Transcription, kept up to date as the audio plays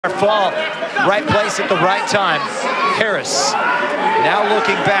Fall, right place at the right time. Harris now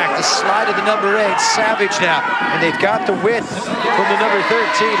looking back, the slide of the number 8, Savage now, and they've got the width from the number 13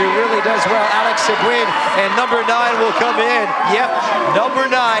 who really does well, Alex Seguin, and number 9 will come in. Yep, number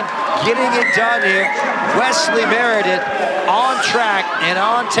 9 getting it done here. Wesley Meredith on track and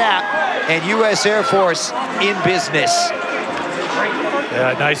on tap, and U.S. Air Force in business.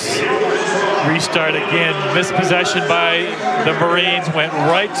 Yeah, nice restart again. Missed possession by the Marines, went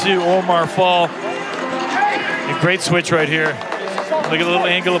right to Omar Fall. A great switch right here. Look at the little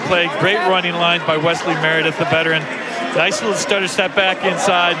angle of play. Great running line by Wesley Meredith, the veteran. Nice little stutter step back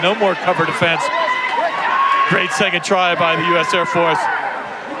inside. No more cover defense. Great second try by the U.S. Air Force.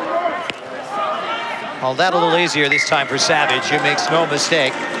 Well, that a little easier this time for Savage, who makes no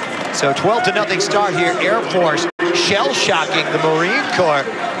mistake. So 12-0 start here. Air Force shell-shocking the Marine Corps,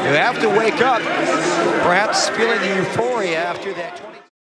 who have to wake up, perhaps feeling the euphoria after that 20